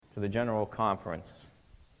to the General Conference.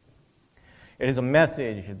 It is a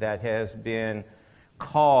message that has been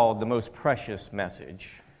called the most precious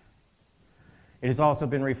message. It has also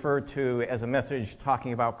been referred to as a message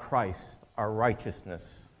talking about Christ, our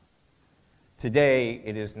righteousness. Today,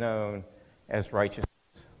 it is known as righteousness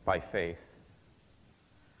by faith.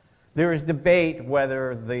 There is debate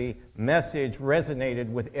whether the message resonated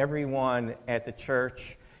with everyone at the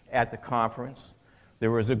church, at the conference.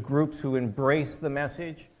 There was a group who embraced the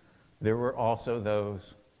message. There were also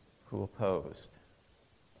those who opposed.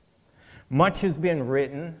 Much has been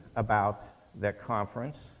written about that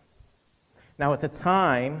conference. Now, at the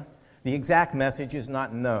time, the exact message is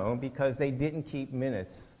not known because they didn't keep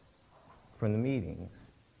minutes from the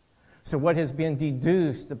meetings. So what has been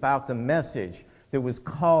deduced about the message that was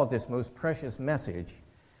called this most precious message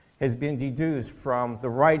has been deduced from the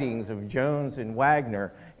writings of Jones and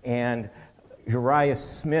Wagner and Uriah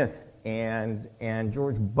Smith and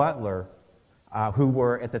George Butler, who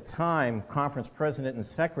were at the time conference president and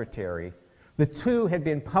secretary. The two had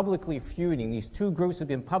been publicly feuding. These two groups had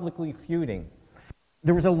been publicly feuding.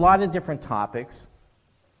 There was a lot of different topics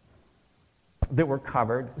that were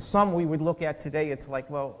covered. Some we would look at today, it's like,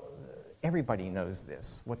 well, everybody knows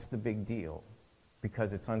this. What's the big deal?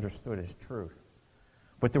 Because it's understood as truth.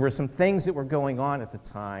 But there were some things that were going on at the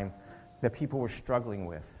time that people were struggling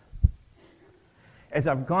with. As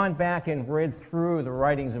I've gone back and read through the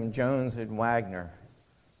writings of Jones and Wagner,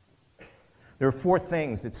 there are 4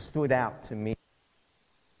 things that stood out to me.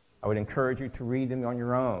 I would encourage you to read them on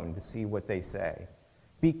your own to see what they say.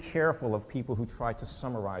 Be careful of people who try to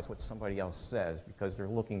summarize what somebody else says because they're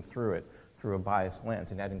looking through it through a biased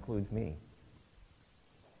lens, and that includes me.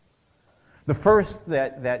 The first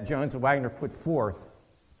that Jones and Wagner put forth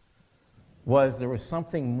was there was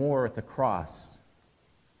something more at the cross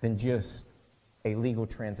than just a legal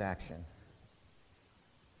transaction.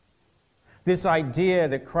 This idea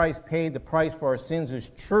that Christ paid the price for our sins is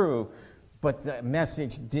true, but the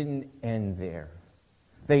message didn't end there.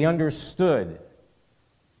 They understood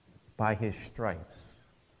by his stripes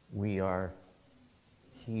we are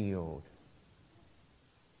healed.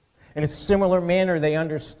 In a similar manner, they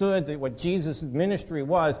understood that what Jesus' ministry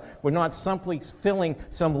was not simply filling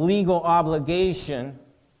some legal obligation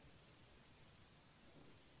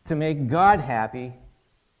to make God happy,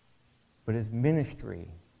 but his ministry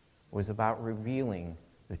was about revealing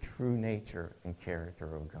the true nature and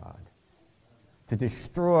character of God, to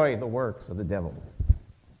destroy the works of the devil.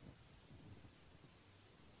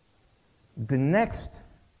 The next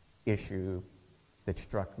issue that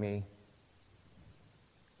struck me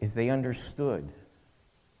is they understood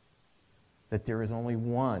that there is only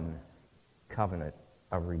one covenant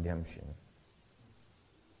of redemption.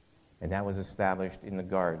 And that was established in the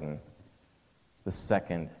garden the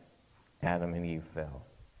second Adam and Eve fell.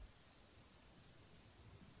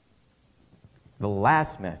 The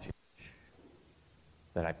last message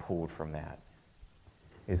that I pulled from that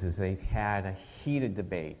is they had a heated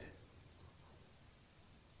debate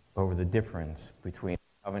over the difference between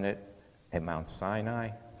the covenant at Mount Sinai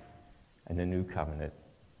and the new covenant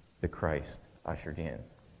that Christ ushered in.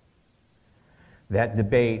 That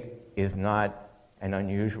debate is not an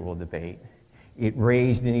unusual debate. It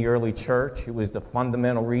raged in the early church. It was the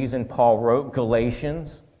fundamental reason Paul wrote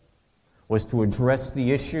Galatians, was to address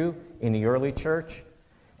the issue in the early church,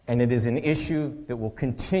 and it is an issue that will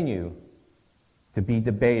continue to be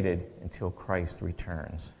debated until Christ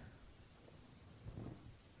returns.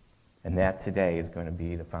 And that today is going to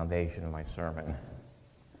be the foundation of my sermon.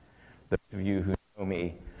 Those of you who know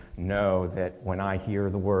me know that when I hear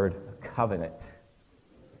the word covenant,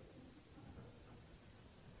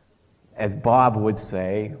 as Bob would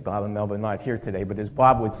say, Bob and Melba are not here today, but as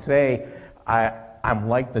Bob would say, I'm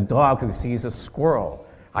like the dog who sees a squirrel.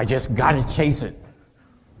 I just got to chase it.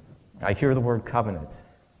 I hear the word covenant,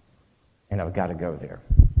 and I've got to go there.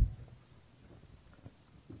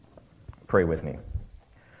 Pray with me.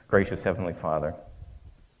 Gracious Heavenly Father,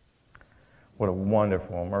 what a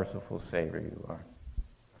wonderful, merciful Savior you are.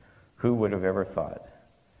 Who would have ever thought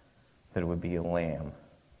that it would be a lamb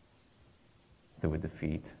that would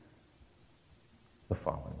defeat the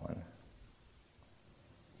fallen one?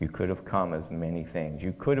 You could have come as many things.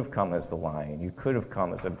 You could have come as the lion. You could have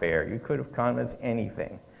come as a bear. You could have come as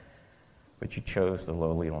anything. But you chose the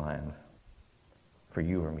lowly lion, for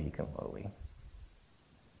you are meek and lowly.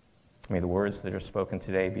 May the words that are spoken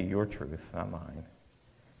today be your truth, not mine.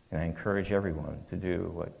 And I encourage everyone to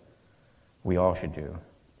do what we all should do.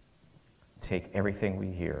 Take everything we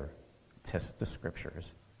hear, test the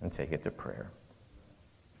scriptures, and take it to prayer.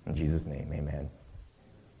 In Jesus' name, amen.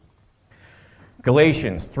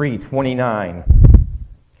 Galatians 3:29.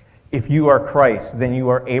 If you are Christ, then you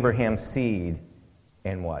are Abraham's seed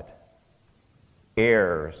and what?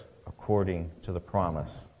 Heirs according to the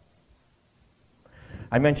promise.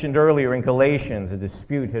 I mentioned earlier in Galatians a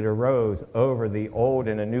dispute had arose over the old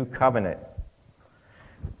and a new covenant.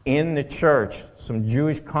 In the church, some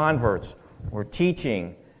Jewish converts were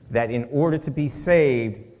teaching that in order to be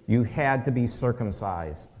saved, you had to be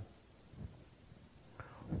circumcised.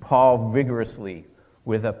 Paul vigorously,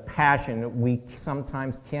 with a passion that we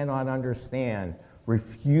sometimes cannot understand,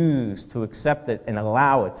 refused to accept it and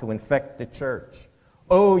allow it to infect the church.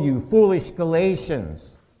 Oh, you foolish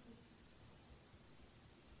Galatians!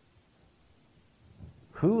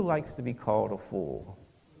 Who likes to be called a fool?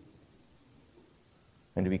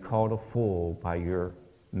 And to be called a fool by your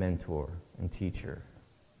mentor and teacher.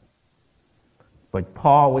 But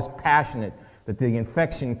Paul was passionate that the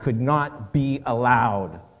infection could not be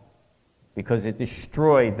allowed because it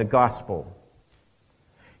destroyed the gospel.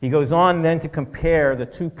 He goes on then to compare the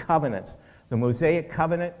two covenants, the Mosaic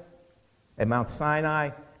covenant at Mount Sinai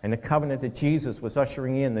and the covenant that Jesus was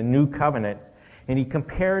ushering in, the new covenant. And he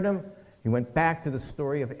compared them. He went back to the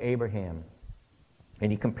story of Abraham.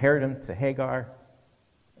 And he compared them to Hagar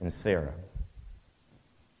and Sarah.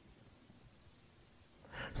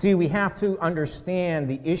 See, we have to understand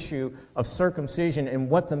the issue of circumcision and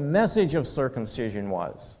what the message of circumcision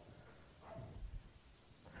was.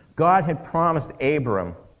 God had promised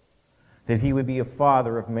Abram that he would be a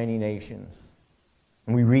father of many nations.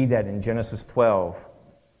 And we read that in Genesis 12.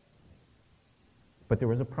 But there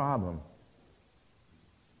was a problem.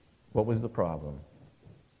 What was the problem?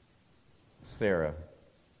 Sarah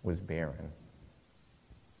was barren.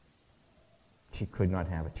 She could not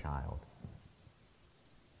have a child.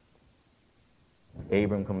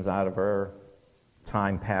 Abram comes out of her.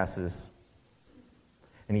 Time passes.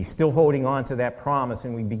 And he's still holding on to that promise.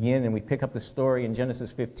 And we begin and we pick up the story in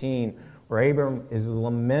Genesis 15 where Abram is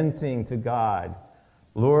lamenting to God,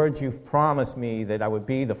 Lord, you've promised me that I would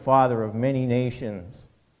be the father of many nations.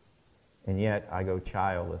 And yet I go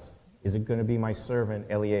childless. Is it going to be my servant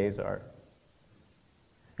Eliezer?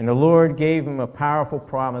 And the Lord gave him a powerful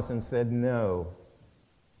promise and said, no,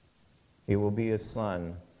 it will be a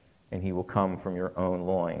son, and he will come from your own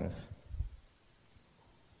loins.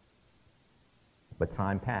 But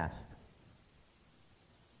time passed.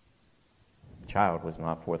 The child was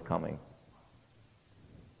not forthcoming.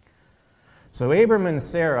 So Abram and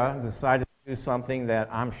Sarah decided to do something that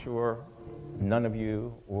I'm sure none of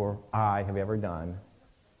you or I have ever done.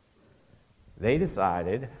 They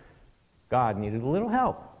decided God needed a little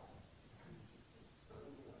help.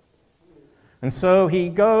 And so he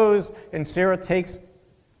goes, and Sarah takes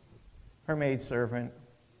her maidservant.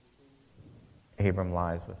 Abram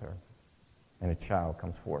lies with her, and a child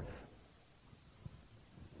comes forth.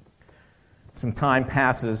 Some time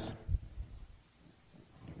passes,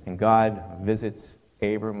 and God visits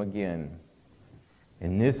Abram again.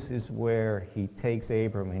 And this is where he takes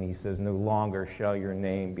Abram and he says, no longer shall your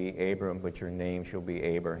name be Abram, but your name shall be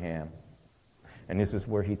Abraham. And this is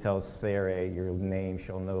where he tells Sarai, your name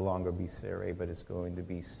shall no longer be Sarai, but it's going to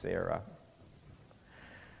be Sarah.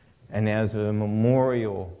 And as a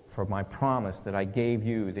memorial for my promise that I gave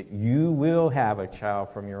you, that you will have a child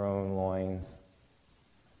from your own loins,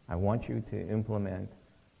 I want you to implement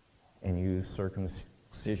and use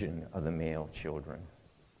circumcision of the male children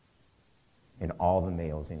in all the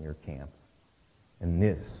males in your camp. And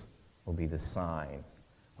this will be the sign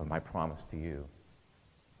of my promise to you.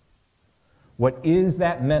 What is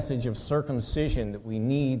that message of circumcision that we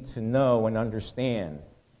need to know and understand?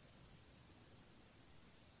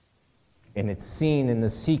 And it's seen in the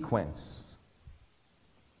sequence.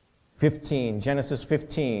 Genesis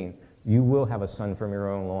 15, you will have a son from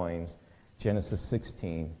your own loins. Genesis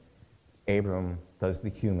 16, Abram does the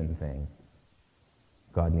human thing.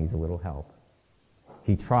 God needs a little help.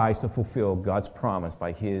 He tries to fulfill God's promise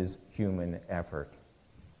by his human effort.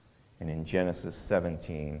 And in Genesis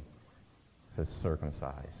 17, it says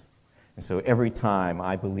circumcise. And so every time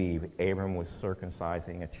I believe Abram was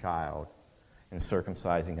circumcising a child and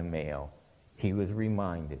circumcising a male, he was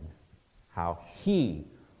reminded how he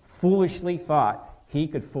foolishly thought he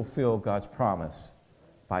could fulfill God's promise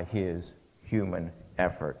by his human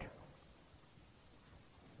effort.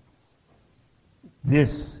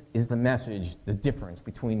 This is the message, the difference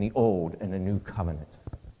between the old and the new covenant.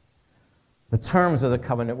 The terms of the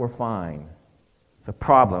covenant were fine. The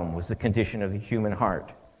problem was the condition of the human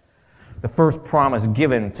heart. The first promise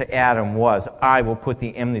given to Adam was, I will put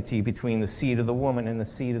the enmity between the seed of the woman and the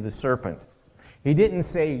seed of the serpent. He didn't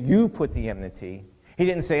say, you put the enmity. He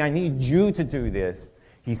didn't say, I need you to do this.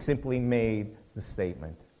 He simply made the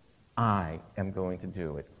statement, I am going to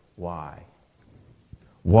do it. Why?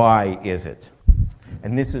 Why is it?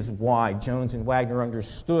 And this is why Jones and Wagner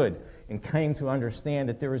understood and came to understand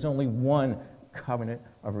that there is only one covenant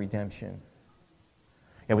of redemption.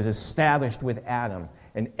 It was established with Adam,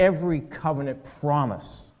 and every covenant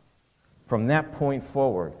promise from that point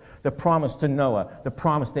forward, the promise to Noah, the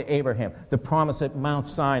promise to Abraham, the promise at Mount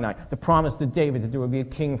Sinai, the promise to David that there would be a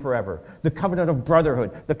king forever, the covenant of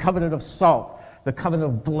brotherhood, the covenant of salt, the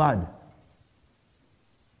covenant of blood.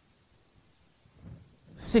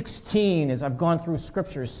 16, as I've gone through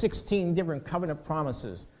Scripture, 16 different covenant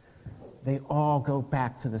promises. They all go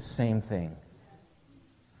back to the same thing.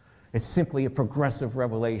 It's simply a progressive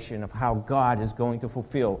revelation of how God is going to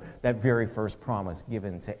fulfill that very first promise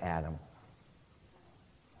given to Adam.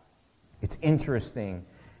 It's interesting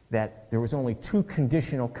that there was only 2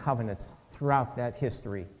 conditional covenants throughout that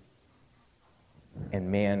history, and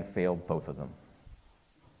man failed both of them.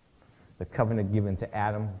 The covenant given to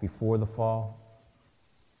Adam before the fall: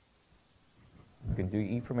 you can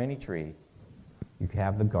eat from any tree, you can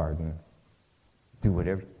have the garden, do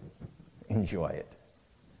whatever, enjoy it.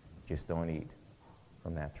 Just don't eat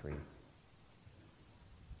from that tree.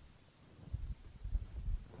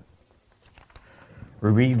 We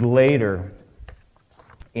read later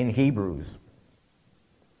in Hebrews,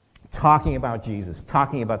 talking about Jesus,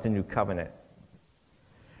 talking about the new covenant.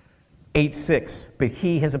 8:6, but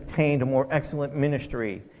he has obtained a more excellent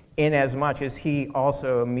ministry, inasmuch as he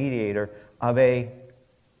also a mediator of a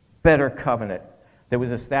better covenant that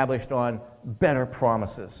was established on better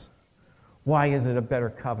promises. Why is it a better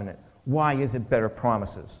covenant? Why is it better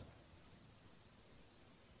promises?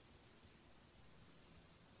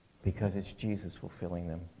 Because it's Jesus fulfilling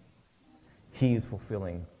them. He is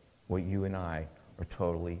fulfilling what you and I are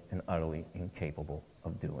totally and utterly incapable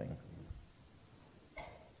of doing.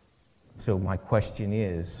 So my question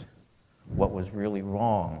is, what was really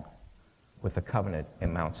wrong with the covenant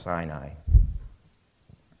in Mount Sinai?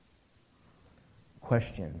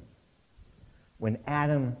 Question: when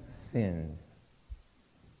Adam sinned,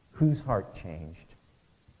 whose heart changed?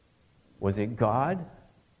 Was it God,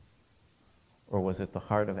 or was it the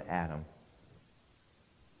heart of Adam?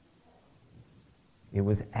 It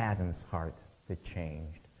was Adam's heart that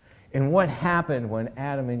changed. And what happened when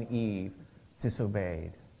Adam and Eve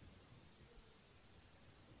disobeyed?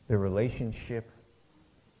 Their relationship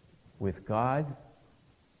with God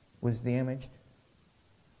was damaged,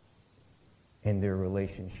 and their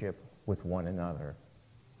relationship with one another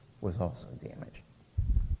was also damaged.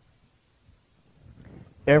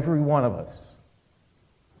 Every one of us,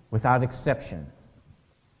 without exception,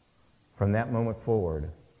 from that moment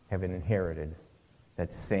forward, have inherited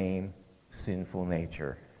that same sinful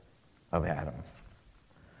nature of Adam.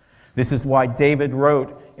 This is why David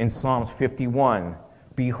wrote in Psalms 51,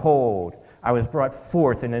 "Behold, I was brought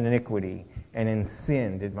forth in iniquity, and in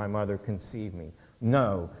sin did my mother conceive me."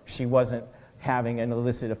 No, she wasn't having an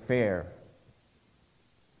illicit affair.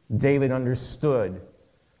 David understood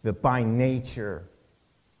that by nature,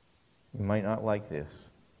 you might not like this,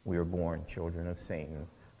 we are born children of Satan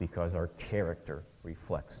because our character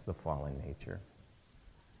reflects the fallen nature.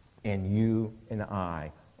 And you and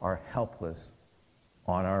I are helpless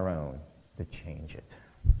on our own to change it.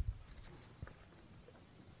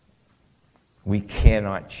 We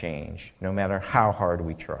cannot change, no matter how hard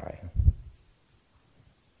we try.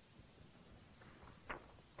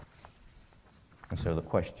 And so the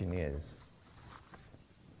question is,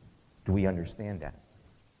 do we understand that?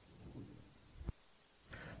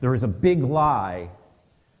 There is a big lie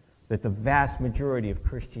that the vast majority of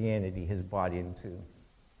Christianity has bought into.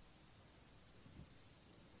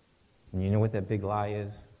 And you know what that big lie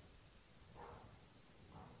is?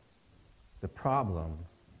 The problem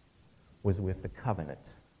was with the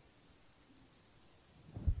covenant,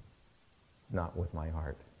 not with my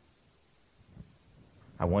heart.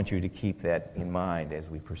 I want you to keep that in mind as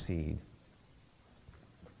we proceed.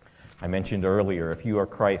 I mentioned earlier, if you are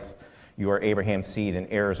Christ, you are Abraham's seed and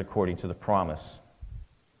heirs according to the promise.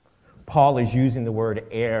 Paul is using the word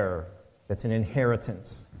heir. That's an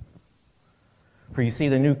inheritance. For you see,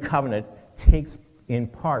 the new covenant takes in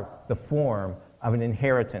part the form of an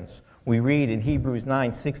inheritance. We read in Hebrews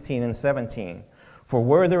 9:16 and 17, "For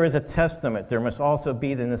where there is a testament, there must also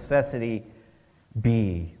be the necessity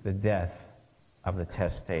be the death of the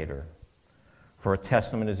testator. For a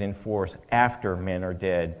testament is in force after men are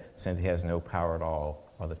dead, since it has no power at all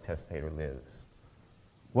while the testator lives."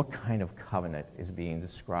 What kind of covenant is being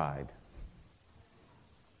described?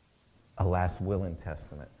 A last will and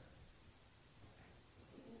testament.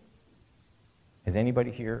 Has anybody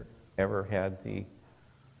here ever had the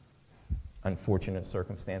unfortunate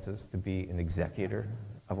circumstances to be an executor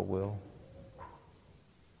of a will?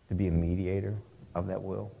 To be a mediator of that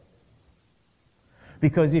will?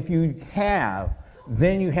 Because if you have,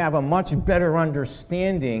 then you have a much better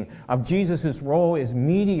understanding of Jesus' role as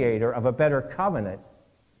mediator of a better covenant.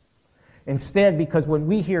 Instead, because when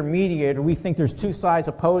we hear mediator, we think there's two sides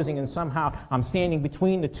opposing, and somehow I'm standing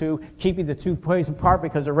between the two, keeping the two parties apart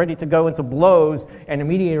because they're ready to go into blows, and the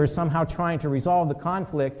mediator is somehow trying to resolve the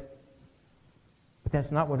conflict. But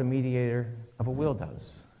that's not what a mediator of a will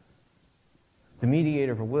does. The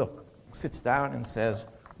mediator of a will sits down and says,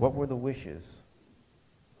 what were the wishes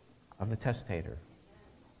of the testator?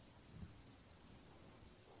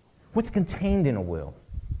 What's contained in a will?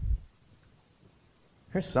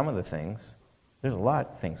 Here's some of the things. There's a lot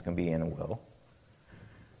of things can be in a will.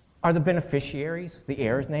 Are the beneficiaries, the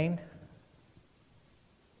heirs named?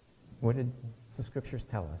 What did the scriptures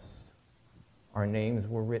tell us? Our names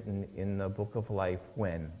were written in the book of life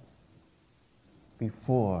when?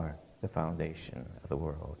 Before the foundation of the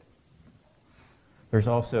world. There's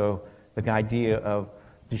also the idea of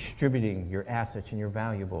distributing your assets and your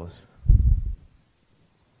valuables.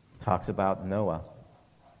 Talks about Noah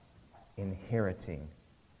inheriting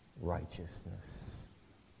righteousness.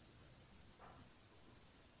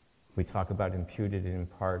 We talk about imputed and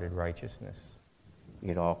imparted righteousness.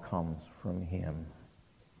 It all comes from him.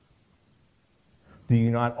 Do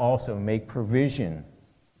you not also make provision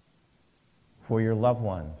for your loved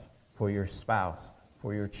ones, for your spouse,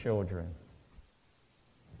 for your children?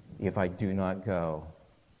 If I do not go,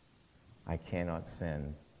 I cannot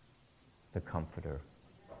send the Comforter.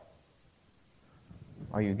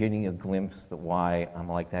 Are you getting a glimpse of why I'm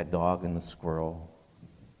like that dog and the squirrel?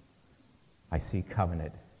 I see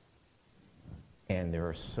covenant. And there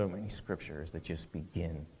are so many scriptures that just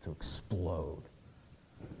begin to explode.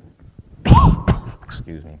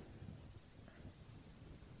 Excuse me.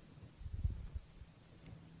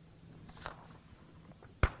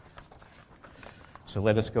 So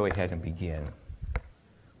let us go ahead and begin.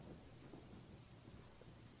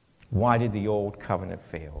 Why did the old covenant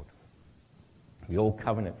fail? The old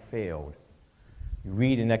covenant failed. You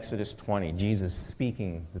read in Exodus 20, Jesus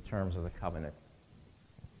speaking the terms of the covenant.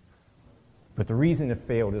 But the reason it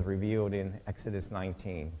failed is revealed in Exodus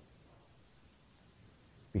 19.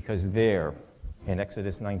 Because there, in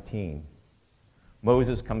Exodus 19,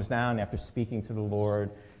 Moses comes down after speaking to the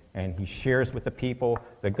Lord, and he shares with the people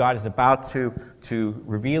that God is about to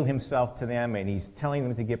reveal himself to them, and he's telling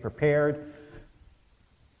them to get prepared.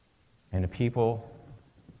 And the people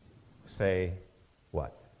say,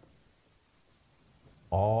 what?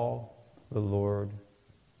 All the Lord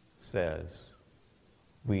says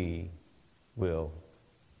we will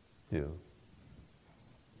do.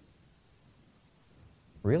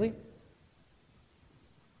 Really?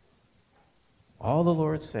 All the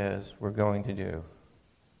Lord says we're going to do.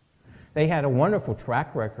 They had a wonderful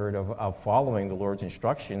track record of following the Lord's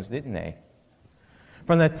instructions, didn't they?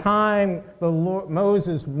 From the time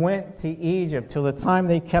Moses went to Egypt till the time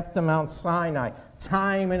they kept them Mount Sinai,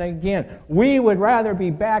 time and again, we would rather be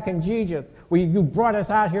back in Egypt. You brought us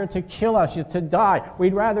out here to kill us, to die.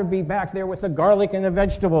 We'd rather be back there with the garlic and the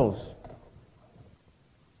vegetables.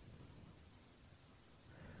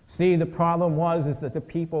 See, the problem is that the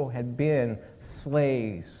people had been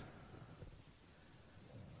slaves.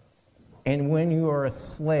 And when you are a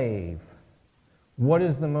slave, what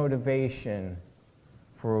is the motivation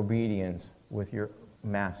for obedience with your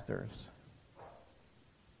masters?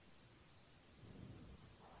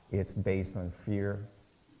 It's based on fear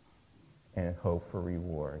and hope for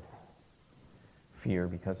reward. Fear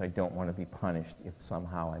because I don't want to be punished if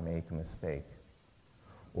somehow I make a mistake.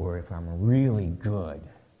 Or if I'm really good,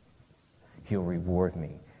 he'll reward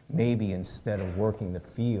me. Maybe instead of working the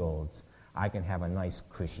fields, I can have a nice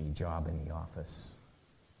cushy job in the office.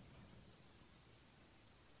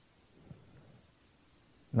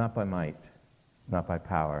 Not by might, not by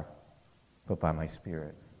power, but by my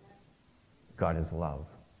Spirit. God is love.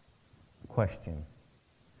 Question: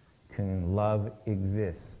 can love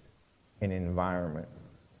exist in an environment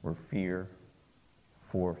where fear,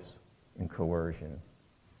 force, and coercion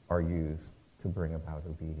are used to bring about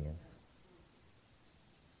obedience?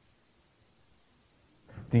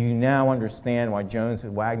 Do you now understand why Jones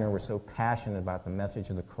and Wagner were so passionate about the message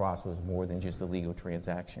of the cross was more than just a legal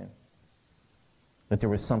transaction? That there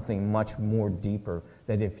was something much more deeper,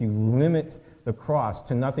 that if you limit the cross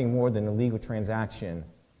to nothing more than a legal transaction,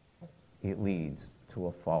 it leads to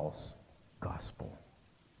a false gospel.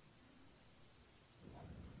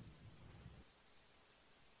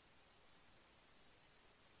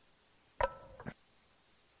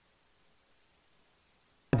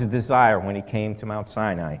 God's desire when he came to Mount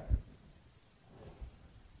Sinai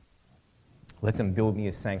Let them build me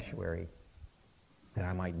a sanctuary that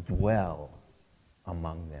I might dwell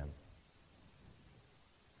among them.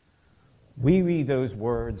 We read those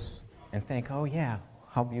words and think, oh yeah,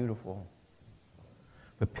 how beautiful.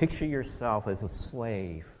 But picture yourself as a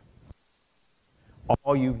slave.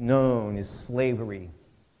 All you've known is slavery.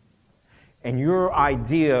 And your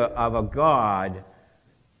idea of a God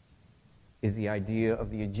is the idea of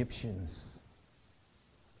the Egyptians,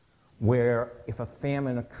 where if a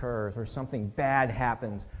famine occurs or something bad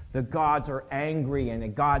happens, the gods are angry and the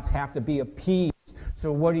gods have to be appeased.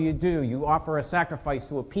 So what do? You offer a sacrifice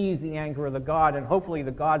to appease the anger of the god, and hopefully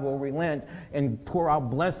the god will relent and pour out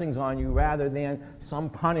blessings on you rather than some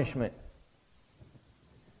punishment.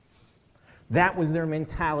 That was their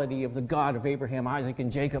mentality of the God of Abraham, Isaac,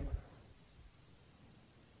 and Jacob.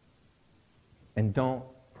 And don't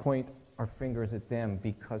point our fingers at them,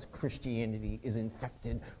 because Christianity is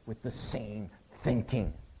infected with the same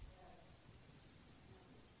thinking.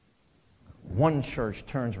 One church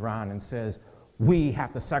turns around and says, we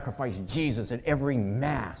have to sacrifice Jesus at every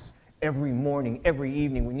Mass, every morning, every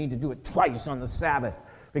evening. We need to do it twice on the Sabbath,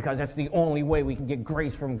 because that's the only way we can get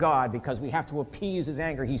grace from God, because we have to appease his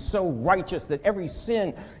anger. He's so righteous that every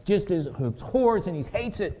sin just is abhors and he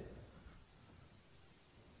hates it.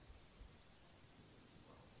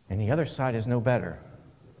 And the other side is no better.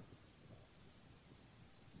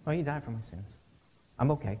 Oh, he died for my sins.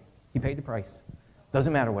 I'm okay. He paid the price.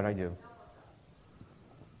 Doesn't matter what I do.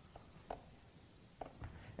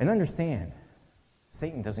 And understand,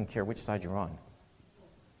 Satan doesn't care which side you're on.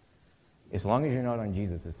 As long as you're not on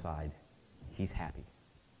Jesus' side, he's happy.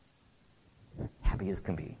 Happy as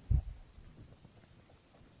can be.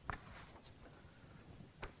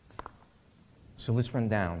 So let's run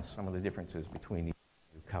down some of the differences between the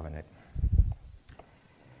new covenant.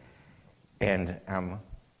 And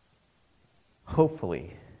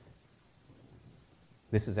hopefully,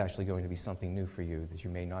 this is actually going to be something new for you that you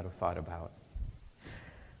may not have thought about.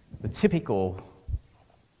 The typical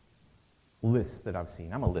list that I've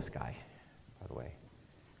seen, I'm a list guy, by the way.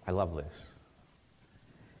 I love lists.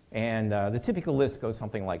 And the typical list goes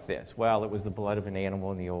something like this. Well, it was the blood of an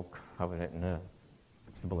animal in the old covenant, and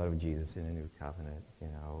it's the blood of Jesus in the new covenant. You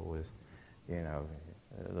know, it was, you know,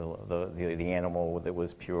 the animal that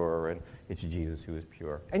was pure, and it's Jesus who is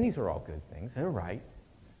pure. And these are all good things. They're right.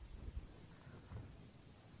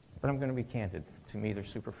 But I'm going to be candid. To me, they're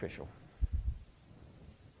superficial.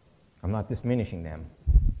 I'm not diminishing them.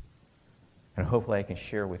 And hopefully I can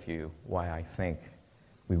share with you why I think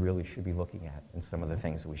we really should be looking at and some of the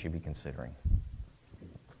things that we should be considering.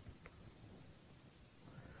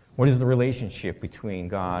 What is the relationship between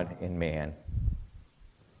God and man?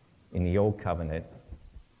 In the old covenant,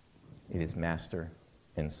 it is master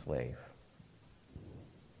and slave.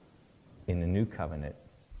 In the new covenant,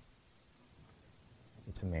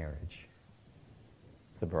 it's a marriage.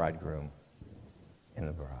 The bridegroom and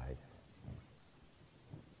the bride.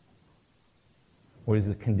 What is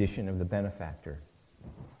the condition of the benefactor?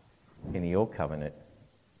 In the old covenant,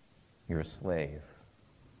 you're a slave.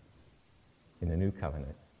 In the new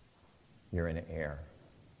covenant, you're an heir.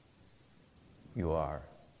 You are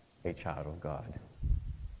a child of God.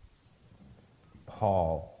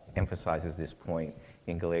 Paul emphasizes this point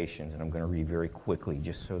in Galatians, and I'm going to read very quickly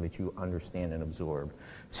just so that you understand and absorb.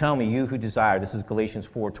 Tell me, you who desire, this is Galatians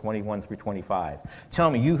 4:21 through 25.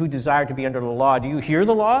 Tell me, you who desire to be under the law, do you hear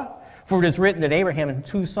the law? For it is written that Abraham had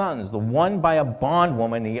 2 sons, the one by a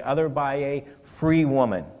bondwoman, the other by a free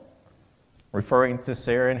woman, referring to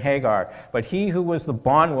Sarah and Hagar. But he who was the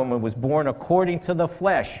bondwoman was born according to the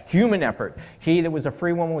flesh, human effort. He that was a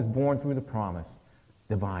free woman was born through the promise,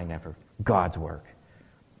 divine effort, God's work.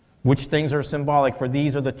 Which things are symbolic? For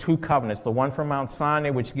these are the 2 covenants, the one from Mount Sinai,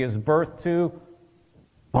 which gives birth to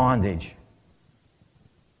bondage,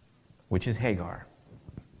 which is Hagar.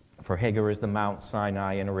 For Hagar is the Mount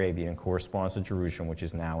Sinai in Arabia and corresponds to Jerusalem, which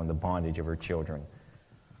is now in the bondage of her children.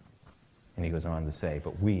 And he goes on to say,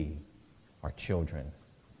 but we are children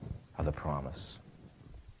of the promise.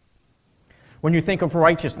 When you think of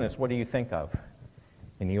righteousness, what do you think of?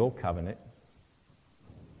 In the old covenant,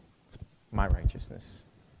 it's my righteousness.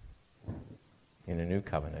 In the new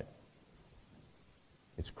covenant,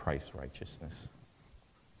 it's Christ's righteousness.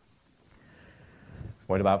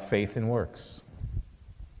 What about faith and works?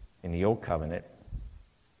 In the old covenant,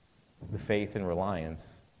 the faith and reliance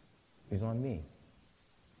is on me,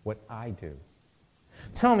 what I do.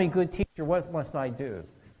 Tell me, good teacher, what must I do?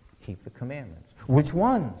 Keep the commandments. Which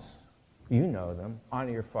ones? You know them.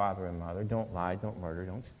 Honor your father and mother. Don't lie, don't murder,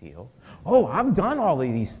 don't steal. Oh, I've done all of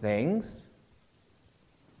these things.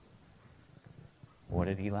 What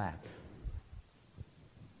did he lack?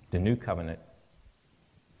 The new covenant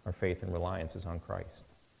Our faith and reliance is on Christ.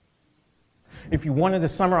 If you wanted to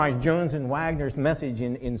summarize Jones and Wagner's message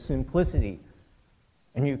in simplicity,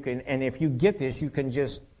 and if you get this, you can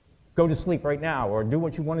just go to sleep right now or do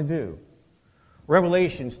what you want to do.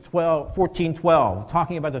 Revelations 14:12,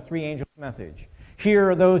 talking about the three angels' message. Here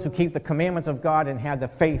are those who keep the commandments of God and have the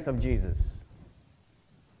faith of Jesus.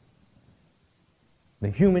 The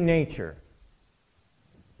human nature.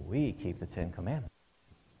 We keep the Ten Commandments.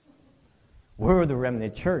 We're the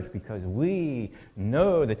remnant church because we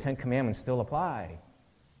know the Ten Commandments still apply.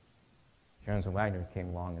 Jones and Wagner came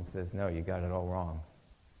along and says, no, you got it all wrong.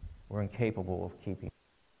 We're incapable of keeping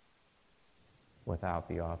without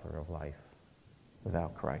the author of life,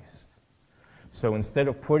 without Christ. So instead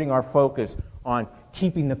of putting our focus on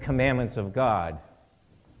keeping the commandments of God,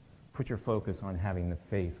 put your focus on having the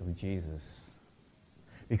faith of Jesus.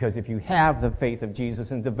 Because if you have the faith of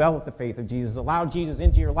Jesus and develop the faith of Jesus, allow Jesus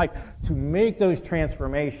into your life to make those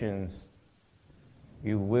transformations,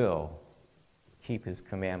 you will keep his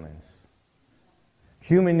commandments.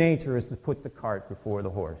 Human nature is to put the cart before the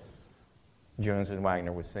horse. Jones and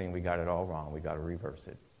Wagner was saying we got it all wrong. We got to reverse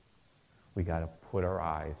it. We got to put our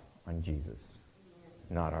eyes on Jesus,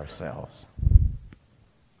 not ourselves.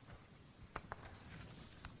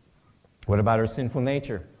 What about our sinful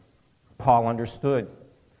nature? Paul understood.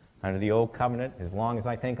 Under the old covenant, as long as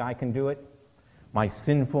I think I can do it, my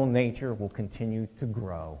sinful nature will continue to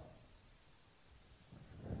grow.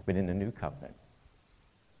 But in the new covenant,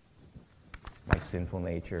 my sinful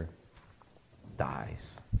nature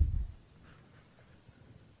dies.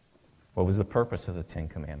 What was the purpose of the Ten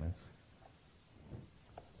Commandments?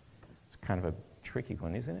 It's kind of a tricky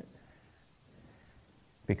one, isn't it?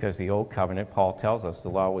 Because the old covenant, Paul tells us, the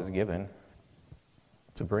law was given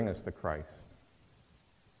to bring us to Christ.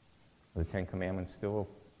 Are the Ten Commandments still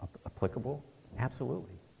applicable?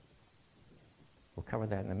 Absolutely. We'll cover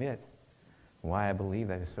that in a minute. Why I believe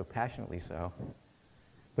that is so passionately so.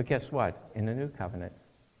 But guess what? In the new covenant,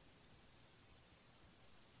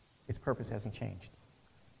 its purpose hasn't changed.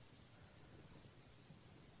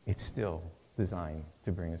 It's still designed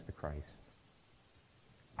to bring us to Christ.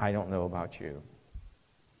 I don't know about you,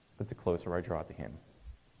 but the closer I draw to him,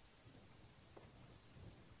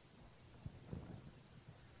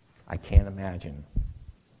 I can't imagine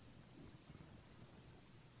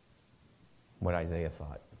what Isaiah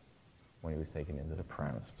thought when he was taken into the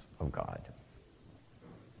presence of God.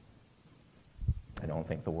 I don't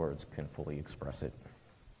think the words can fully express it.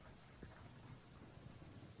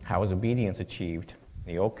 How is obedience achieved?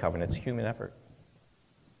 The old covenant's human effort.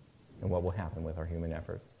 And what will happen with our human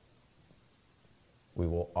effort? We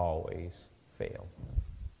will always fail.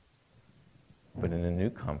 But in the new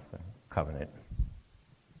covenant,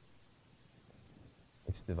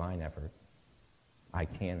 it's divine effort. I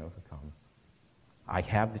can overcome. I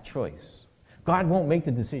have the choice. God won't make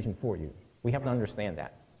the decision for you. We have to understand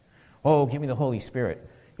that. Oh, give me the Holy Spirit.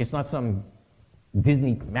 It's not some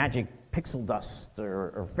Disney magic pixel dust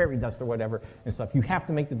or fairy dust or whatever and stuff. You have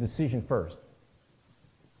to make the decision first.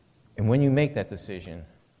 And when you make that decision,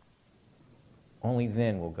 only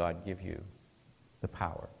then will God give you the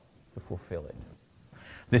power to fulfill it.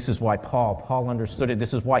 This is why Paul understood it.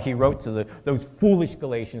 This is why he wrote to those foolish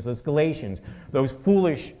Galatians, those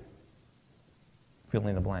foolish, fill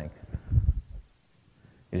in the blank.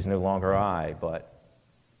 It is no longer I, but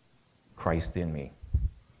Christ in me.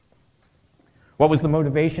 What was the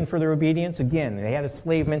motivation for their obedience? Again, they had a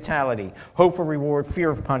slave mentality, hope for reward, fear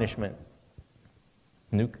of punishment.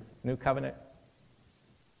 New covenant,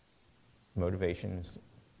 motivation is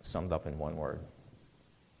summed up in one word.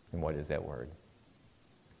 And what is that word?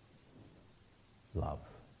 Love.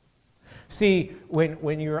 See,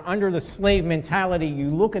 when you're under the slave mentality, you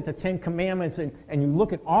look at the Ten Commandments and you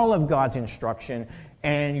look at all of God's instruction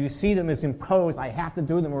and you see them as imposed. I have to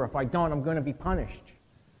do them, or if I don't, I'm going to be punished.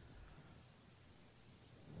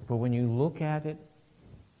 But when you look at it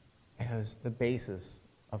as the basis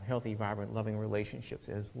of healthy, vibrant, loving relationships,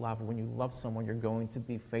 as love, when you love someone, you're going to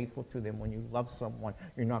be faithful to them. When you love someone,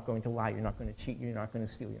 you're not going to lie, you're not going to cheat, you're not going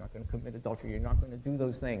to steal, you're not going to commit adultery, you're not going to do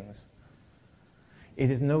those things. It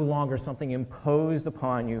is no longer something imposed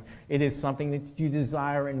upon you. It is something that you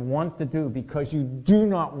desire and want to do because you do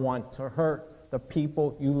not want to hurt the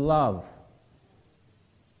people you love.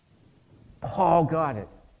 Paul got it.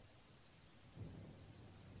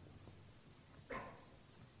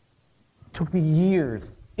 It took me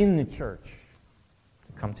years in the church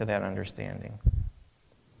to come to that understanding.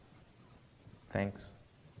 Thanks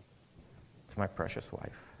to my precious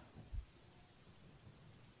wife.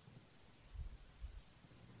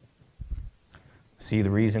 See,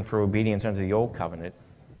 the reason for obedience under the old covenant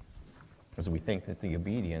Because we think that the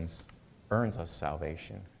obedience earns us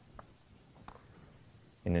salvation.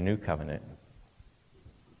 In the new covenant,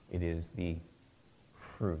 it is the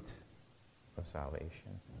fruit of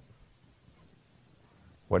salvation.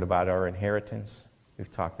 What about our inheritance?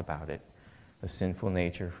 We've talked about it. The sinful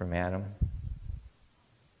nature from Adam.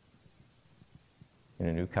 In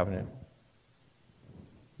the new covenant,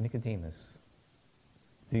 Nicodemus,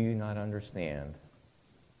 do you not understand?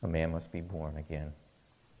 A man must be born again.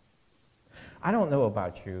 I don't know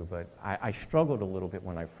about you, but I struggled a little bit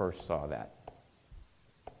when I first saw that.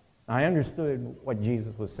 I understood what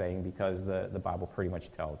Jesus was saying because the Bible pretty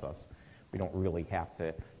much tells us. We don't really have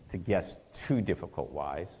to guess too difficult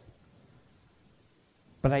wise.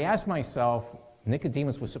 But I asked myself,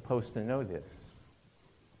 Nicodemus was supposed to know this.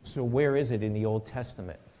 So where is it in the Old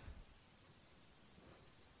Testament?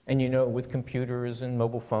 And you know, with computers and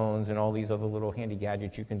mobile phones and all these other little handy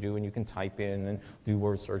gadgets you can do, and you can type in and do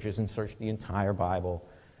word searches and search the entire Bible.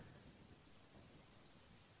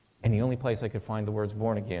 And the only place I could find the words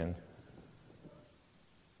born again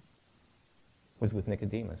was with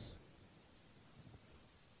Nicodemus.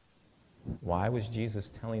 Why was Jesus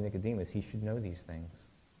telling Nicodemus he should know these things?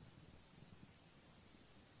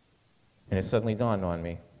 And it suddenly dawned on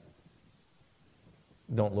me.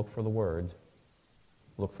 Don't look for the word.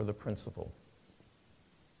 Look for the principle.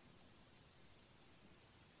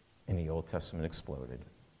 And the Old Testament exploded.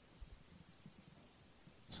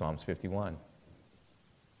 Psalms 51.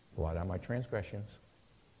 Blot out my transgressions.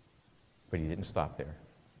 But he didn't stop there,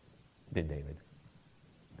 did David?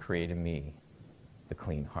 Create in me the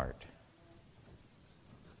clean heart.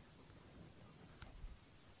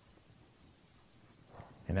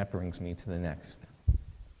 And that brings me to the next.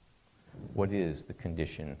 What is the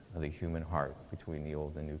condition of the human heart between the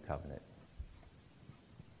Old and New Covenant?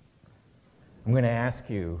 I'm going to ask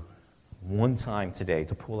you one time today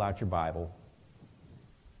to pull out your Bible,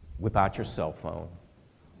 whip out your cell phone,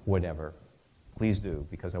 whatever. Please do,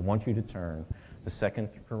 because I want you to turn to 2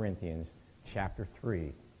 Corinthians chapter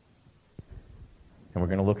 3. And we're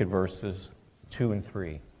going to look at verses 2 and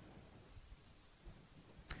 3.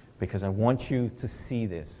 Because I want you to see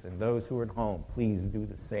this. And those who are at home, please do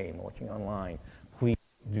the same. Watching online, please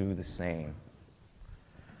do the same.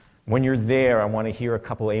 When you're there, I want to hear a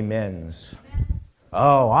couple amens.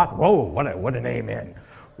 Oh, awesome. Whoa, what an amen.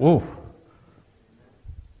 Whoa.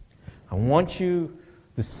 I want you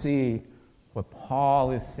to see what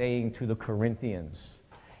Paul is saying to the Corinthians.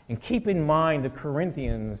 And keep in mind, the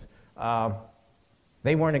Corinthians,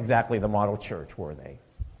 they weren't exactly the model church, were they?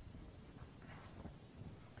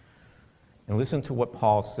 And listen to what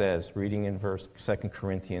Paul says, reading in 2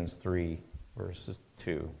 Corinthians 3, verses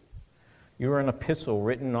 2. You are an epistle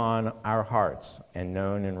written on our hearts and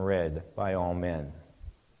known and read by all men.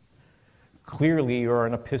 Clearly, you are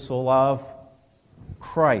an epistle of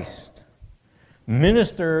Christ,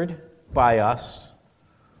 ministered by us,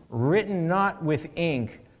 written not with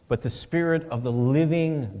ink, but the Spirit of the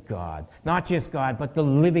living God. Not just God, but the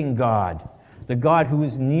living God. The God who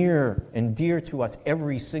is near and dear to us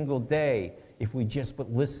every single day, if we just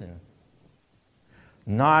but listen.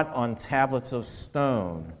 Not on tablets of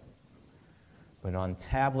stone, but on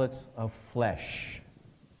tablets of flesh,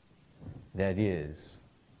 that is,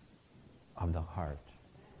 of the heart.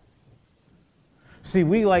 See,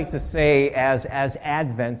 we like to say as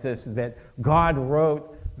Adventists that God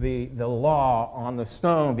wrote the law on the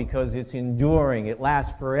stone because it's enduring, it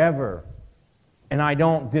lasts forever. And I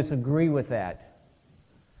don't disagree with that.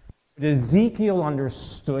 But Ezekiel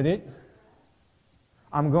understood it.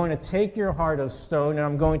 I'm going to take your heart of stone and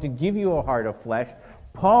I'm going to give you a heart of flesh.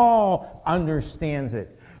 Paul understands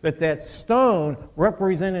it, that stone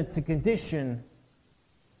represented the condition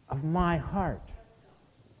of my heart,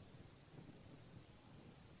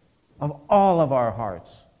 of all of our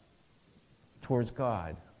hearts towards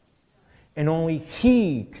God. And only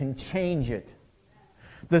He can change it.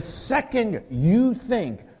 The second you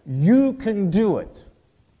think you can do it,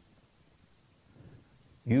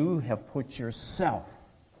 you have put yourself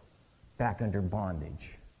back under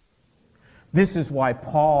bondage. This is why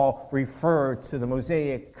Paul referred to the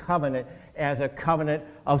Mosaic covenant as a covenant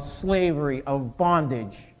of slavery, of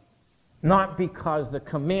bondage. Not because the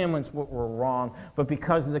commandments were wrong, but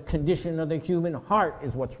because the condition of the human heart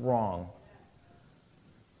is what's wrong.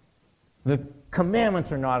 The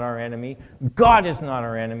commandments are not our enemy. God is not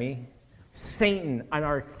our enemy. Satan and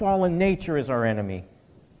our fallen nature is our enemy.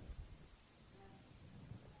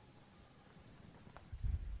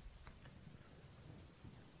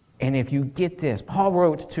 And if you get this, Paul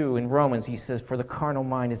wrote too in Romans, he says, for the carnal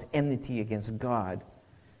mind is enmity against God,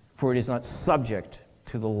 for it is not subject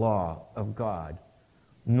to the law of God,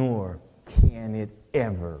 nor can it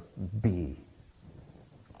ever be?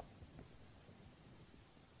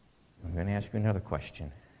 I'm going to ask you another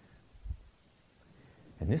question.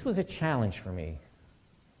 And this was a challenge for me.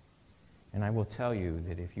 And I will tell you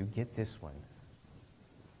that if you get this one,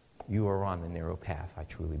 you are on the narrow path, I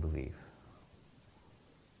truly believe.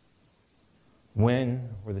 When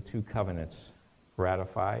were the two covenants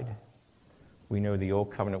ratified? We know the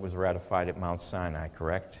old covenant was ratified at Mount Sinai,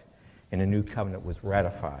 correct? And the new covenant was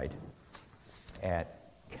ratified at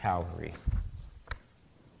Calvary.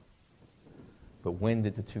 But when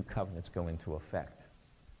did the two covenants go into effect?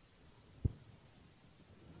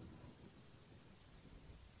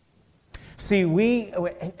 See,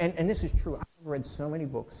 and this is true. I've read so many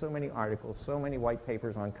books, so many articles, so many white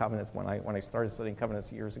papers on covenants. When I started studying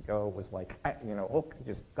covenants years ago, it was like, it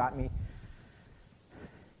just got me.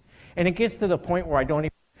 And it gets to the point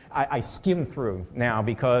where I skim through now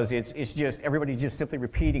because it's just, everybody's just simply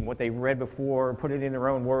repeating what they've read before, put it in their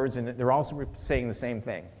own words, and they're also saying the same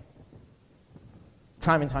thing.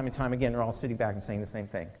 Time and time and time again, they're all sitting back and saying the same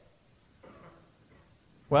thing.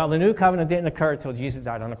 Well, the new covenant didn't occur until Jesus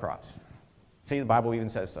died on the cross. See, the Bible even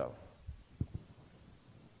says so.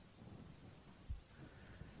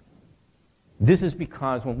 This is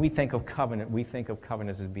because when we think of covenant, we think of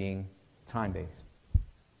covenants as being time-based,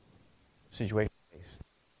 situation-based.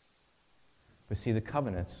 But see, the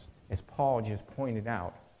covenants, as Paul just pointed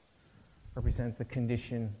out, represent the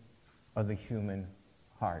condition of the human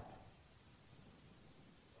heart.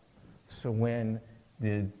 So when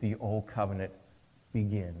did the old covenant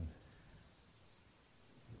begin?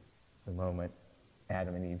 The moment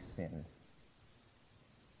Adam and Eve sinned.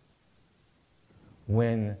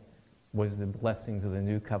 When was the blessings of the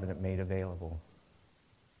new covenant made available?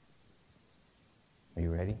 Are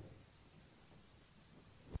you ready?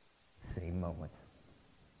 Same moment.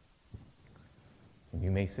 And you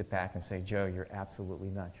may sit back and say, Joe, you're absolutely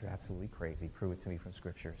nuts. You're absolutely crazy. Prove it to me from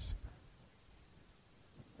scriptures.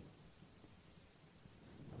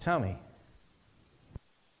 Tell me,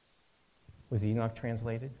 was Enoch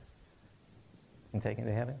translated and taken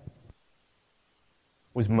to heaven?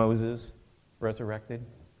 Was Moses resurrected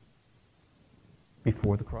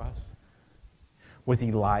before the cross? Was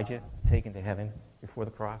Elijah taken to heaven before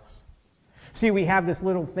the cross? See, we have this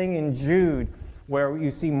little thing in Jude where you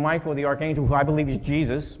see Michael the archangel, who I believe is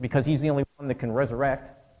Jesus, because he's the only one that can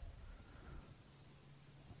resurrect,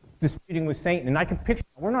 disputing with Satan. And I can picture,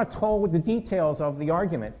 we're not told with the details of the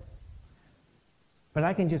argument, but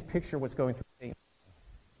I can just picture what's going through Satan.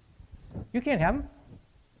 You can't have him.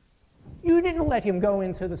 You didn't let him go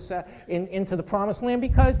into the promised land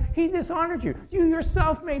because he dishonored you. You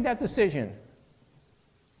yourself made that decision.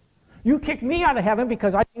 You kicked me out of heaven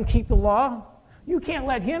because I didn't keep the law. You can't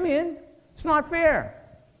let him in. It's not fair.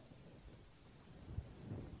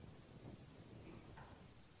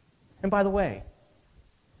 And by the way,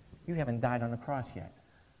 you haven't died on the cross yet.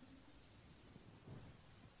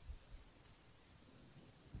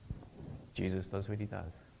 Jesus does what he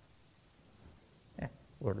does.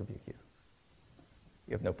 Lord rebuke you.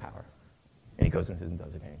 You have no power. And he goes into and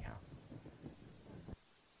does it anyhow.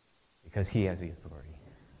 Because he has the authority.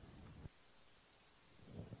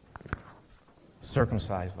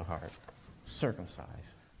 Circumcise the heart. Circumcise.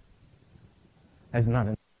 That's not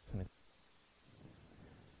an announcement.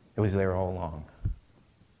 It was there all along.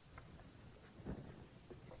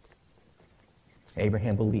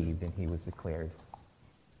 Abraham believed and he was declared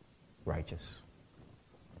righteous.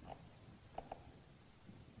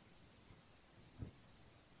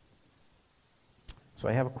 So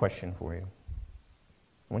I have a question for you.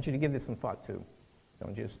 I want you to give this some thought too.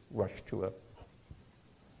 Don't just rush to it.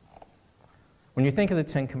 When you think of the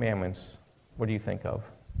Ten Commandments, what do you think of?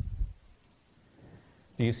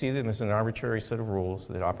 Do you see them as an arbitrary set of rules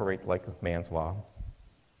that operate like man's law,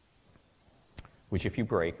 which if you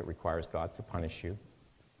break, it requires God to punish you?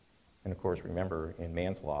 And of course, remember, in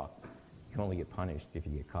man's law, you can only get punished if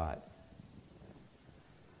you get caught.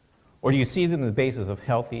 Or do you see them as the basis of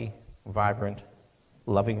healthy, vibrant,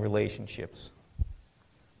 loving relationships,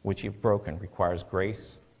 which if broken requires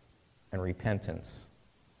grace and repentance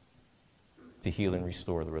to heal and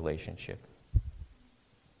restore the relationship?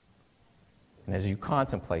 And as you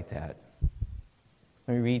contemplate that,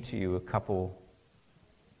 let me read to you a couple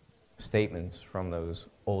statements from those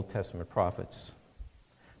Old Testament prophets.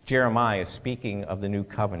 Jeremiah, speaking of the new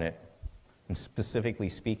covenant, and specifically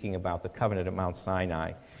speaking about the covenant at Mount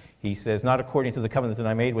Sinai, he says, "Not according to the covenant that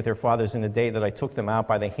I made with their fathers in the day that I took them out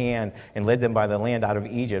by the hand and led them by the land out of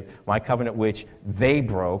Egypt, my covenant which they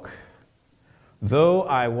broke, though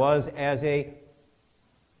I was as a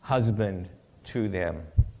husband to them.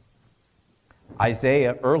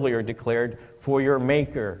 Isaiah earlier declared, "For your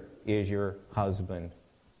maker is your husband."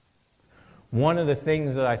 One of the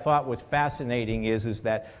things that I thought was fascinating is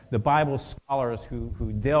that the Bible scholars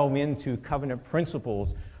who delve into covenant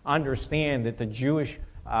principles understand that the Jewish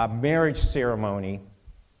marriage ceremony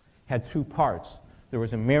had two parts. There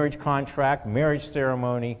was a marriage contract, marriage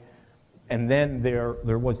ceremony, and then there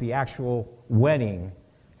was the actual wedding,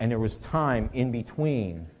 and there was time in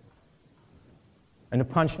between. And the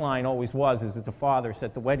punchline always was that the father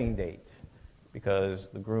set the wedding date because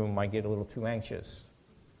the groom might get a little too anxious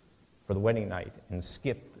for the wedding night and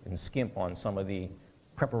skimp on some of the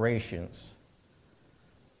preparations.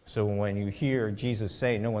 So when you hear Jesus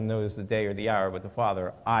say, "No one knows the day or the hour but the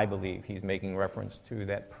Father," I believe he's making reference to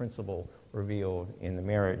that principle revealed in the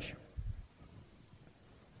marriage.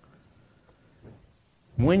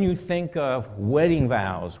 When you think of wedding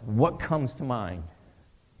vows, what comes to mind?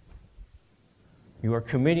 You are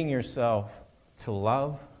committing yourself to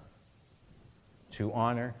love, to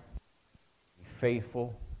honor, be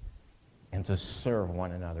faithful, and to serve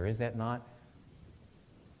one another. Is that not?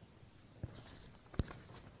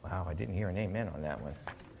 Wow, I didn't hear an amen on that one.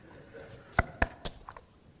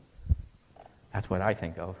 That's what I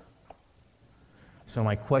think of. So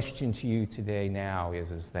my question to you today now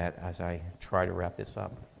is that as I try to wrap this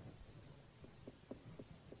up,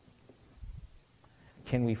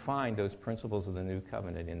 can we find those principles of the new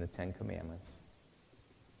covenant in the Ten Commandments?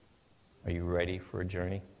 Are you ready for a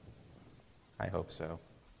journey? I hope so.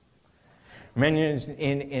 Many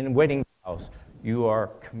in wedding vows, you are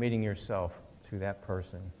committing yourself to that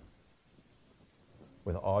person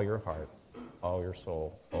with all your heart, all your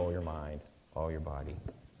soul, all your mind, all your body.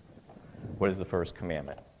 What is the first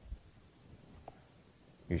commandment?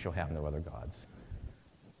 You shall have no other gods.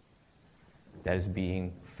 That is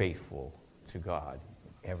being faithful to God,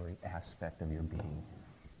 every aspect of your being.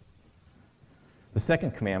 The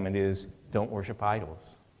second commandment is don't worship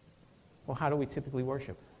idols. Well, how do we typically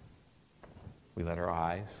worship? We let our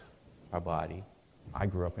eyes, our body. I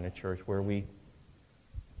grew up in a church where we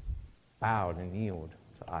bowed and kneeled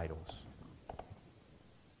to idols.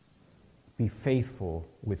 Be faithful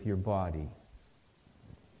with your body.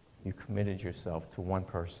 You committed yourself to one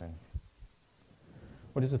person.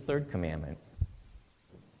 What is the third commandment?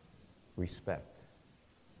 Respect.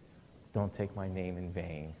 Don't take my name in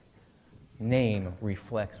vain. Name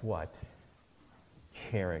reflects what?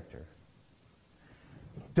 Character.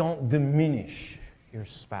 Don't diminish your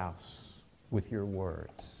spouse with your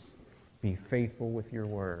words. Be faithful with your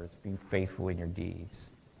words. Be faithful in your deeds.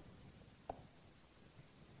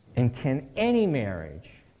 And can any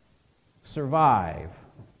marriage survive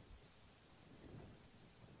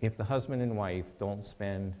if the husband and wife don't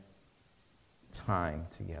spend time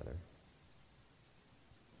together?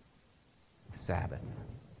 Sabbath.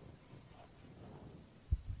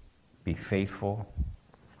 Be faithful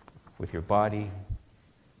with your body.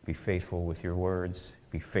 Be faithful with your words.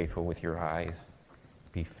 Be faithful with your eyes.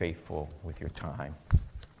 Be faithful with your time.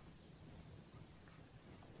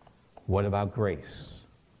 What about grace,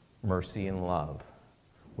 mercy, and love?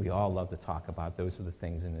 We all love to talk about those are the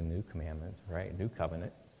things in the new commandment, right? New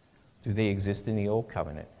covenant. Do they exist in the old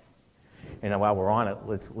covenant? And while we're on it,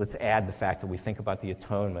 let's add the fact that we think about the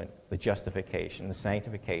atonement, the justification, the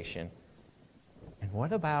sanctification. And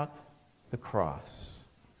what about the cross?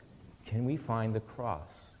 Can we find the cross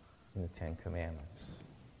in the Ten Commandments?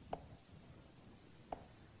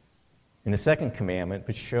 In the second commandment,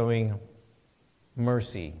 but showing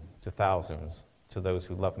mercy to thousands, to those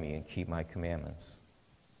who love me and keep my commandments.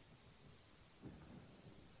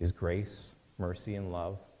 Is grace, mercy, and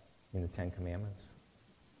love in the Ten Commandments?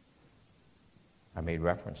 I made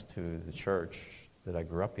reference to the church that I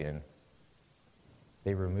grew up in.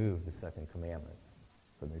 They removed the second commandment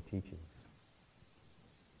from their teachings.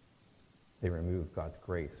 They removed God's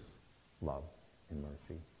grace, love, and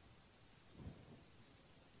mercy.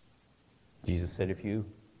 Jesus said, if you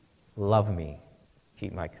love me,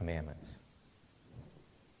 keep my commandments.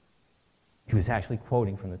 He was actually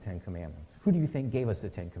quoting from the Ten Commandments. Who do you think gave us the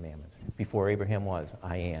Ten Commandments? Before Abraham was,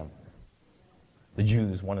 I am. The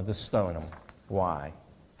Jews wanted to stone him. Why?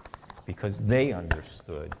 Because they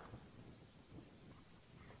understood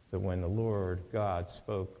that when the Lord God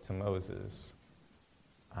spoke to Moses,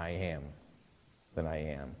 I am that I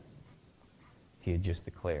am, he had just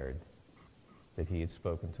declared that he had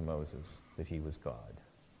spoken to Moses, that he was God.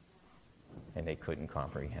 And they couldn't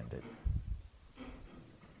comprehend it.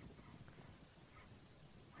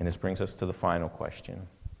 And this brings us to the final question.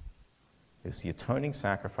 Is the atoning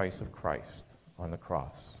sacrifice of Christ on the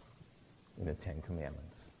cross in the Ten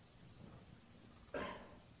Commandments?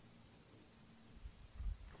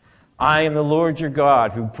 I am the Lord your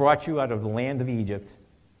God who brought you out of the land of Egypt,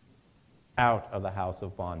 out of the house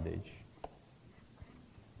of bondage.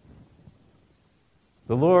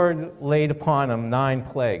 The Lord laid upon him 9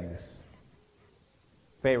 plagues.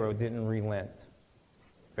 Pharaoh didn't relent.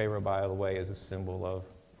 Pharaoh, by the way, is a symbol of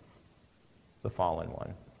the fallen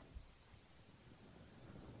one.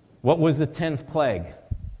 What was the 10th plague?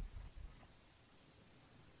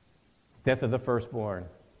 Death of the firstborn.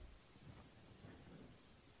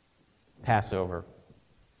 Passover.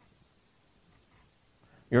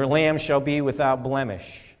 Your lamb shall be without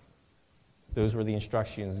blemish. Those were the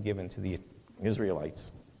instructions given to the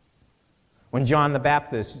Israelites. When John the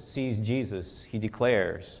Baptist sees Jesus, he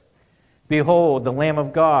declares, "Behold, the Lamb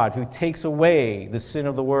of God who takes away the sin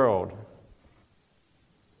of the world."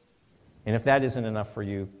 And if that isn't enough for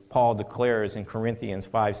you, Paul declares in Corinthians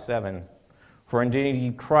 5:7, "For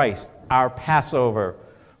indeed Christ, our Passover,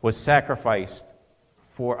 was sacrificed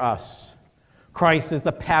for us." Christ is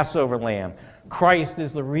the Passover lamb. Christ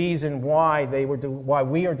is the reason why why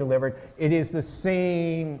we are delivered. It is the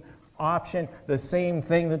same option, the same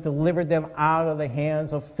thing that delivered them out of the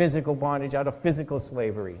hands of physical bondage, out of physical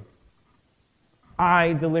slavery.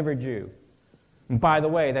 I delivered you. And by the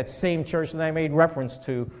way, that same church that I made reference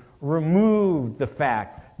to removed the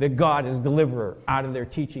fact that God is deliverer out of their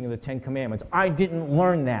teaching of the 10 Commandments. I didn't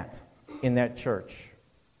learn that in that church.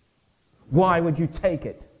 Why would you take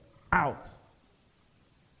it out?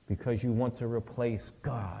 Because you want to replace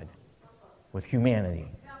God with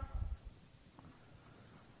humanity.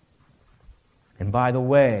 And by the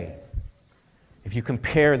way, if you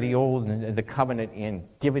compare the old the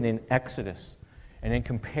covenant given in Exodus, and then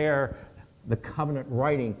compare the covenant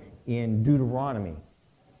writing in Deuteronomy,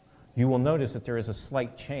 you will notice that there is a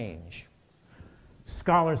slight change.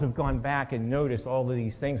 Scholars have gone back and noticed all of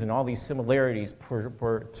these things and all these similarities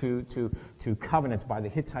to covenants by the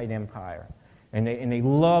Hittite Empire. And they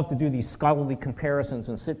love to do these scholarly comparisons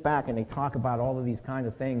and sit back and they talk about all of these kind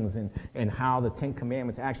of things and how the 10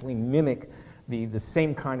 Commandments actually mimic the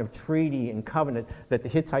same kind of treaty and covenant that the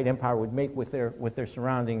Hittite Empire would make with their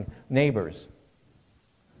surrounding neighbors.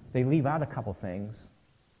 They leave out a couple things.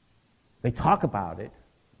 They talk about it.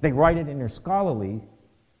 They write it in their scholarly,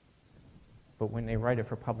 but when they write it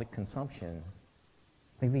for public consumption,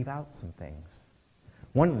 they leave out some things.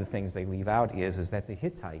 One of the things they leave out is that the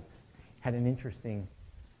Hittites had an interesting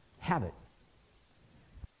habit.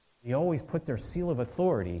 They always put their seal of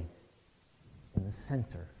authority in the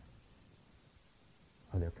center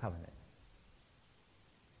of their covenant.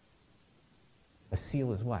 A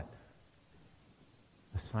seal is what?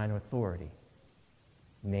 A sign of authority.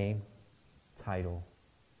 Name, title,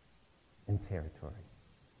 and territory.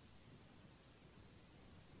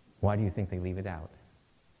 Why do you think they leave it out?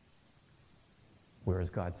 Where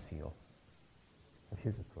is God's seal of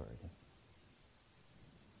his authority?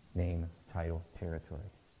 Name, title,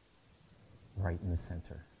 territory. Right in the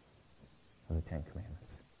center of the 10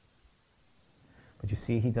 Commandments. But you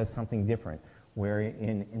see, he does something different. Where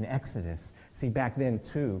in Exodus, see back then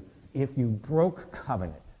too, if you broke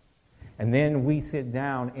covenant, and then we sit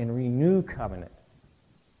down and renew covenant,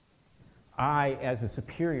 I, as a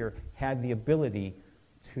superior, had the ability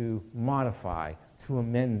to modify, to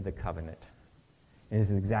amend the covenant. And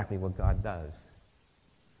this is exactly what God does.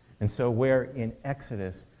 And so where in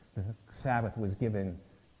Exodus the Sabbath was given,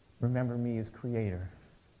 remember me as creator.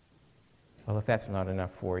 Well, if that's not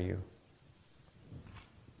enough for you,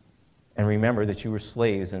 and remember that you were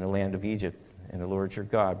slaves in the land of Egypt, and the Lord your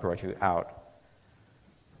God brought you out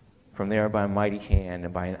from there by a mighty hand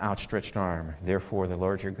and by an outstretched arm. Therefore, the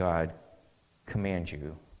Lord your God commands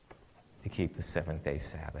you to keep the seventh-day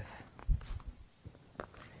Sabbath.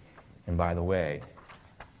 And by the way,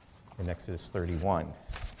 in Exodus 31,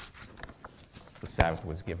 the Sabbath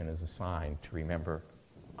was given as a sign to remember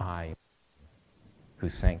I who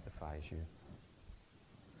sanctifies you.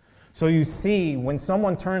 So you see, when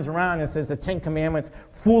someone turns around and says the 10 Commandments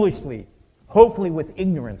foolishly, hopefully with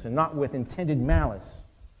ignorance and not with intended malice,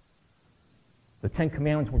 the 10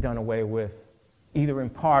 Commandments were done away with, either in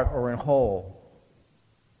part or in whole.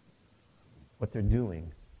 What they're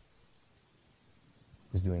doing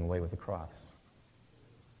is doing away with the cross.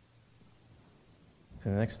 So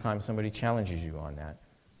the next time somebody challenges you on that,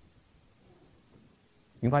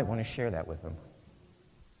 you might want to share that with them.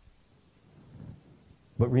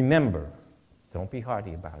 But remember, don't be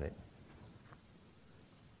haughty about it.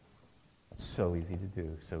 It's so easy to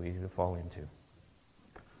do, so easy to fall into.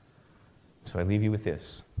 So I leave you with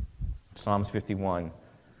this. Psalms 51.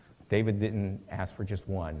 David didn't ask for just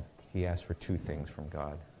one. He asked for 2 things from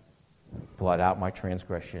God. Blot out my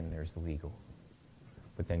transgression, there's the legal.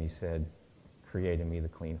 But then he said, create in me the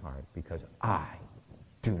clean heart, because I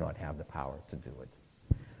do not have the power to do it.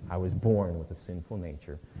 I was born with a sinful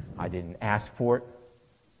nature. I didn't ask for it.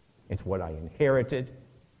 It's what I inherited.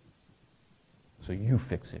 So you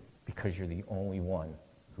fix it, because you're the only one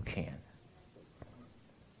who can.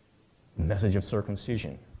 The message of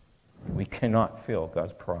circumcision. We cannot fill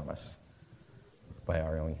God's promise by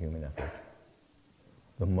our own human effort.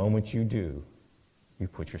 The moment you do, you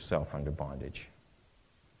put yourself under bondage.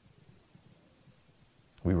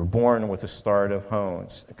 We were born with a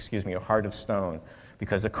heart of stone,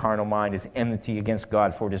 because the carnal mind is enmity against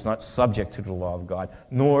God, for it is not subject to the law of God,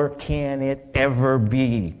 nor can it ever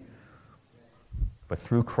be. But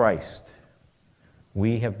through Christ,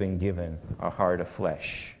 we have been given a heart of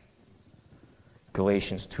flesh.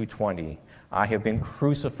 Galatians 2:20, I have been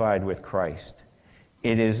crucified with Christ.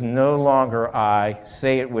 It is no longer I,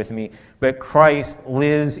 say it with me, but Christ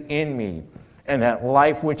lives in me. And that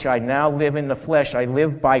life which I now live in the flesh, I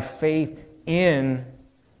live by faith in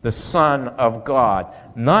the Son of God.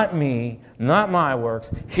 Not me, not my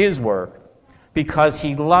works, his work, because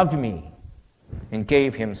he loved me and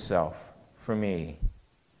gave himself for me.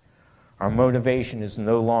 Our motivation is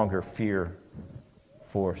no longer fear,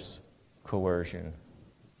 force, coercion.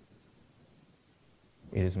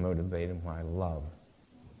 It is motivated by love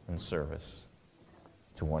and service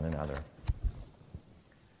to one another.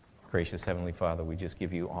 Gracious Heavenly Father, we just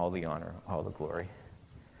give you all the honor, all the glory.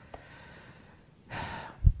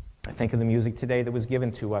 I think of the music today that was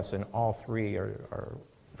given to us, and all three are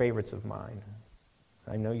favorites of mine.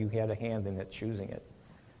 I know you had a hand in it, choosing it,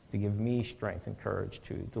 to give me strength and courage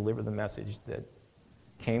to deliver the message that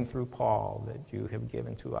came through Paul that you have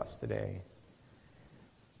given to us today.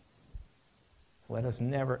 Let us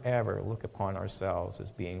never, ever look upon ourselves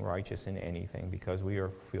as being righteous in anything, because we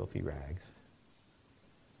are filthy rags.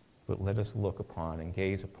 But let us look upon and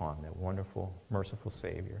gaze upon that wonderful, merciful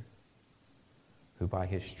Savior, who by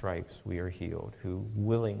his stripes we are healed, who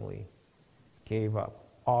willingly gave up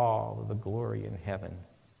all of the glory in heaven,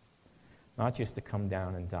 not just to come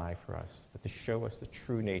down and die for us, but to show us the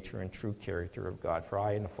true nature and true character of God. For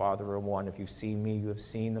I and the Father are one. If you've seen me, you have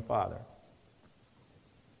seen the Father.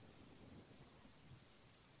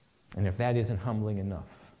 And if that isn't humbling enough,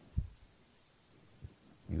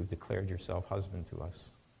 you have declared yourself husband to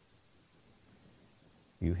us.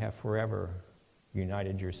 You have forever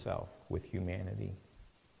united yourself with humanity.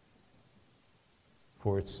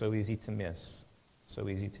 For it's so easy to miss, so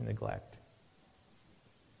easy to neglect,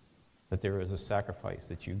 that there is a sacrifice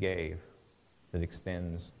that you gave that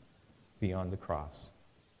extends beyond the cross,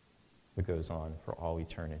 that goes on for all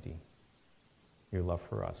eternity. Your love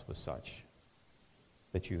for us was such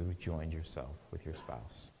that you joined yourself with your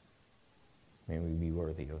spouse. May we be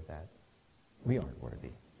worthy of that. We aren't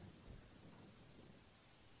worthy.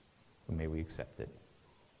 But may we accept it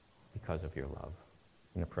because of your love.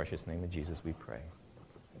 In the precious name of Jesus we pray.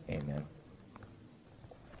 Amen.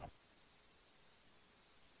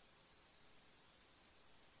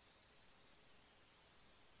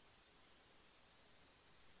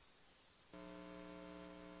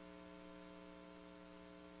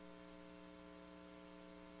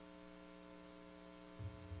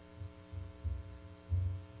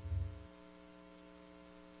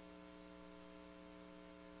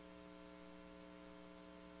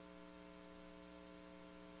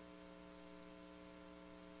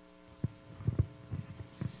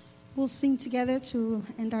 We'll sing together to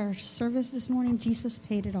end our service this morning. Jesus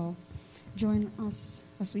paid it all. Join us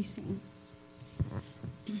as we sing.